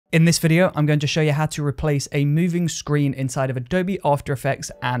In this video, I'm going to show you how to replace a moving screen inside of Adobe After Effects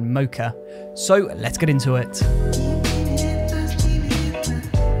and Mocha. So let's get into it.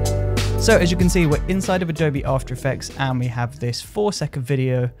 So as you can see, we're inside of Adobe After Effects and we have this 4-second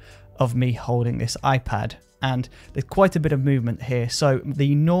video of me holding this iPad. And there's quite a bit of movement here. So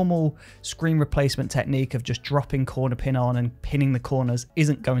the normal screen replacement technique of just dropping corner pin on and pinning the corners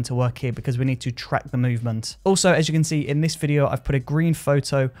isn't going to work here because we need to track the movement. Also, as you can see in this video, I've put a green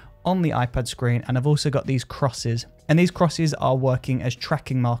photo on the iPad screen and I've also got these crosses. And these crosses are working as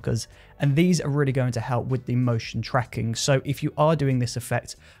tracking markers. And these are really going to help with the motion tracking. So if you are doing this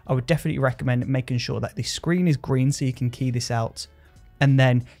effect, I would definitely recommend making sure that the screen is green so you can key this out. And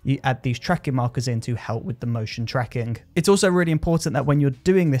then you add these tracking markers in to help with the motion tracking. It's also really important that when you're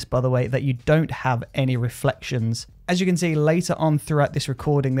doing this, by the way, that you don't have any reflections. As you can see later on throughout this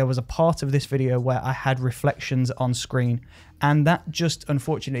recording, there was a part of this video where I had reflections on screen, and that just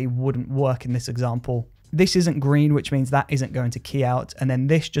unfortunately wouldn't work in this example. This isn't green, which means that isn't going to key out, and then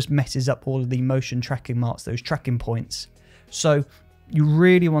this just messes up all of the motion tracking marks, those tracking points. So you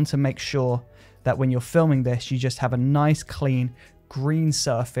really want to make sure that when you're filming this, you just have a nice clean green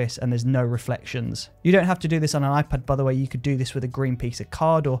surface and there's no reflections. You don't have to do this on an iPad, by the way. You could do this with a green piece of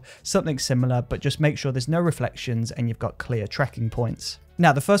card or something similar, but just make sure there's no reflections and you've got clear tracking points.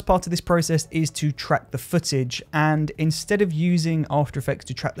 Now, the first part of this process is to track the footage, and instead of using After Effects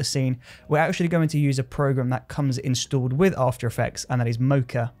to track the scene, we're actually going to use a program that comes installed with After Effects, and that is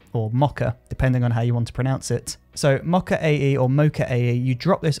Mocha, or Mocha, depending on how you want to pronounce it. So Mocha AE or Mocha AE, you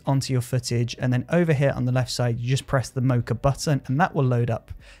drop this onto your footage, and then over here on the left side, you just press the Mocha button, and that will load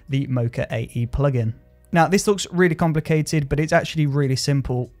up the Mocha AE plugin. Now, this looks really complicated, but it's actually really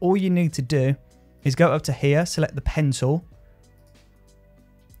simple. All you need to do is go up to here, select the pen tool,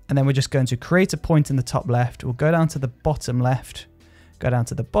 and then we're just going to create a point in the top left. We'll go down to the bottom left, go down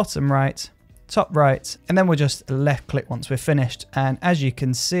to the bottom right, top right, and then we'll just left click once we're finished. And as you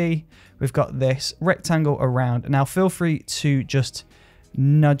can see, we've got this rectangle around. Now feel free to just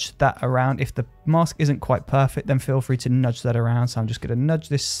nudge that around. If the mask isn't quite perfect, then feel free to nudge that around. So I'm just going to nudge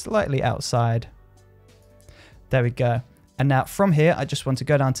this slightly outside. There we go. And now from here, I just want to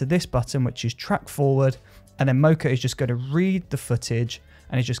go down to this button, which is track forward. And then Mocha is just going to read the footage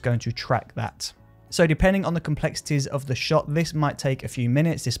and it's just going to track that. So depending on the complexities of the shot, this might take a few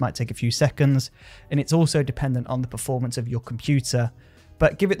minutes, this might take a few seconds, and it's also dependent on the performance of your computer.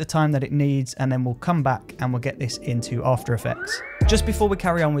 But give it the time that it needs, and then we'll come back and we'll get this into After Effects. Just before we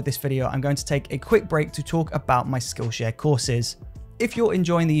carry on with this video, I'm going to take a quick break to talk about my Skillshare courses. If you're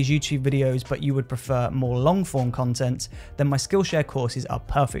enjoying these YouTube videos, but you would prefer more long form content, then my Skillshare courses are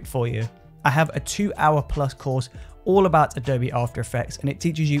perfect for you. I have a 2-hour plus course all about Adobe After Effects, and it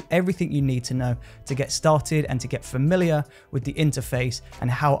teaches you everything you need to know to get started and to get familiar with the interface and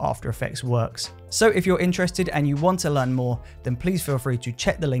how After Effects works. So if you're interested and you want to learn more, then please feel free to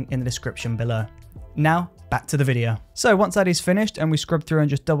check the link in the description below. Now, back to the video. So once that is finished and we scrub through and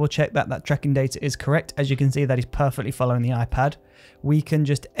just double check that that tracking data is correct, as you can see that is perfectly following the iPad, we can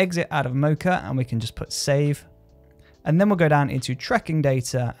just exit out of Mocha and we can just put save. And then we'll go down into tracking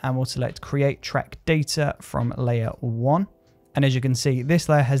data and we'll select create track data from layer 1. And as you can see, this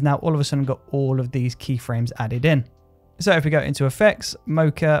layer has now all of a sudden got all of these keyframes added in. So if we go into effects,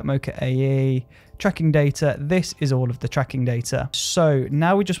 Mocha, Mocha AE, tracking data, this is all of the tracking data. So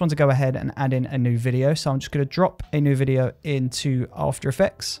now we just want to go ahead and add in a new video. So I'm just going to drop a new video into After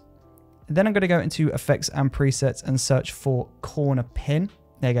Effects. And then I'm going to go into effects and presets and search for corner pin.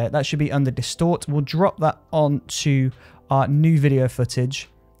 There you go, that should be under distort. We'll drop that onto our new video footage.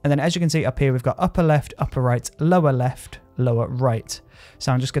 And then as you can see up here, we've got upper left, upper right, lower right.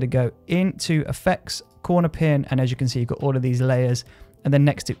 So I'm just going to go into effects, corner pin, and as you can see, you've got all of these layers. And then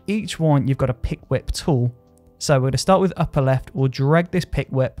next to each one, you've got a pick whip tool. So we're going to start with upper left. We'll drag this pick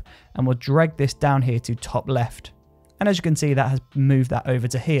whip and we'll drag this down here to top left. And as you can see, that has moved that over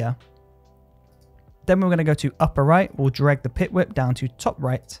to here. Then we're going to go to upper right, we'll drag the pit whip down to top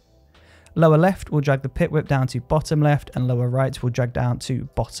right. Lower left, we'll drag the pit whip down to bottom left, and lower right, we'll drag down to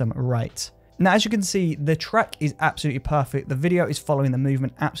bottom right. Now, as you can see, the track is absolutely perfect. The video is following the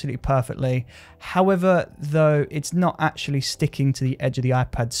movement absolutely perfectly. However, though, it's not actually sticking to the edge of the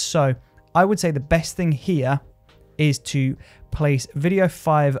iPad. So I would say the best thing here is to place video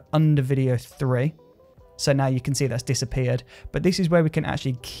 5 under video 3. So now you can see that's disappeared, but this is where we can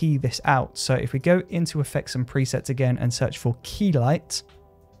actually key this out. So if we go into effects and presets again and search for key light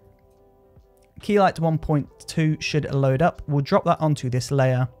 1.2 should load up. We'll drop that onto this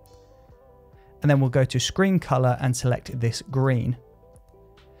layer and then we'll go to screen color and select this green.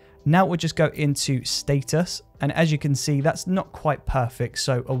 Now we'll just go into status, and as you can see, that's not quite perfect.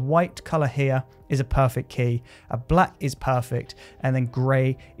 So a white color here is a perfect key, a black is perfect, and then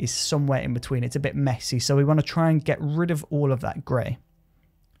gray is somewhere in between. It's a bit messy, so we want to try and get rid of all of that gray.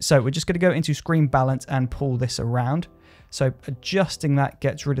 So we're just going to go into screen balance and pull this around. So adjusting that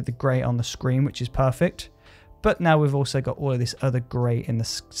gets rid of the gray on the screen, which is perfect. But now we've also got all of this other gray in the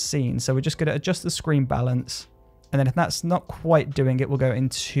scene. So we're just going to adjust the screen balance. And then if that's not quite doing it, we'll go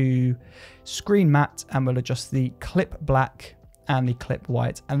into screen matte and we'll adjust the clip black and the clip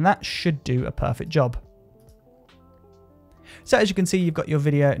white. And that should do a perfect job. So as you can see, you've got your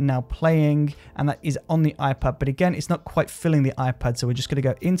video now playing, and that is on the iPad. But again, it's not quite filling the iPad. So we're just going to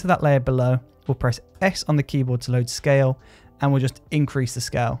go into that layer below. We'll press S on the keyboard to load scale, and we'll just increase the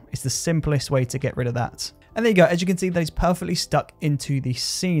scale. It's the simplest way to get rid of that. And there you go. As you can see, that is perfectly stuck into the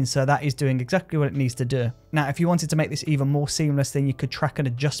scene. So that is doing exactly what it needs to do. Now, if you wanted to make this even more seamless, then you could track an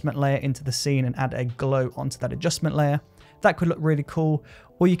adjustment layer into the scene and add a glow onto that adjustment layer. That could look really cool.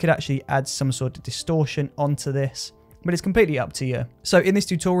 Or you could actually add some sort of distortion onto this. But it's completely up to you. So in this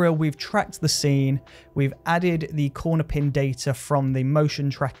tutorial, we've tracked the scene. We've added the corner pin data from the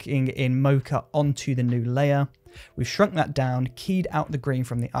motion tracking in Mocha onto the new layer. We've shrunk that down, keyed out the green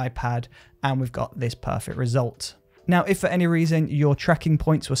from the iPad, and we've got this perfect result. Now, if for any reason your tracking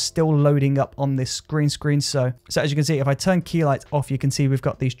points were still loading up on this green screen, so as you can see, if I turn key light off, you can see we've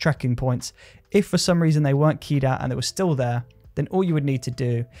got these tracking points. If for some reason they weren't keyed out and they were still there, then all you would need to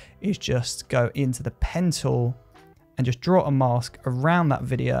do is just go into the pen tool and just draw a mask around that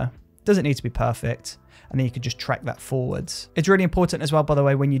video. Doesn't need to be perfect. And then you could just track that forwards. It's really important as well, by the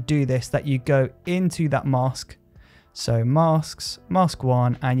way, when you do this, that you go into that mask. So masks, mask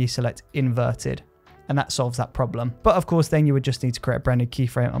 1, and you select inverted. And that solves that problem. But of course, then you would just need to create a brand new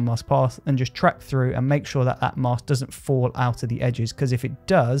keyframe on mask path and just track through and make sure that that mask doesn't fall out of the edges. Because if it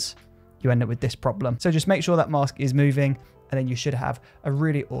does, you end up with this problem. So just make sure that mask is moving, and then you should have a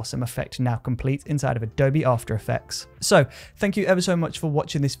really awesome effect now complete inside of Adobe After Effects. So thank you ever so much for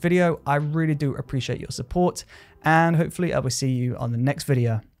watching this video. I really do appreciate your support, and hopefully I will see you on the next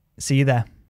video. See you there.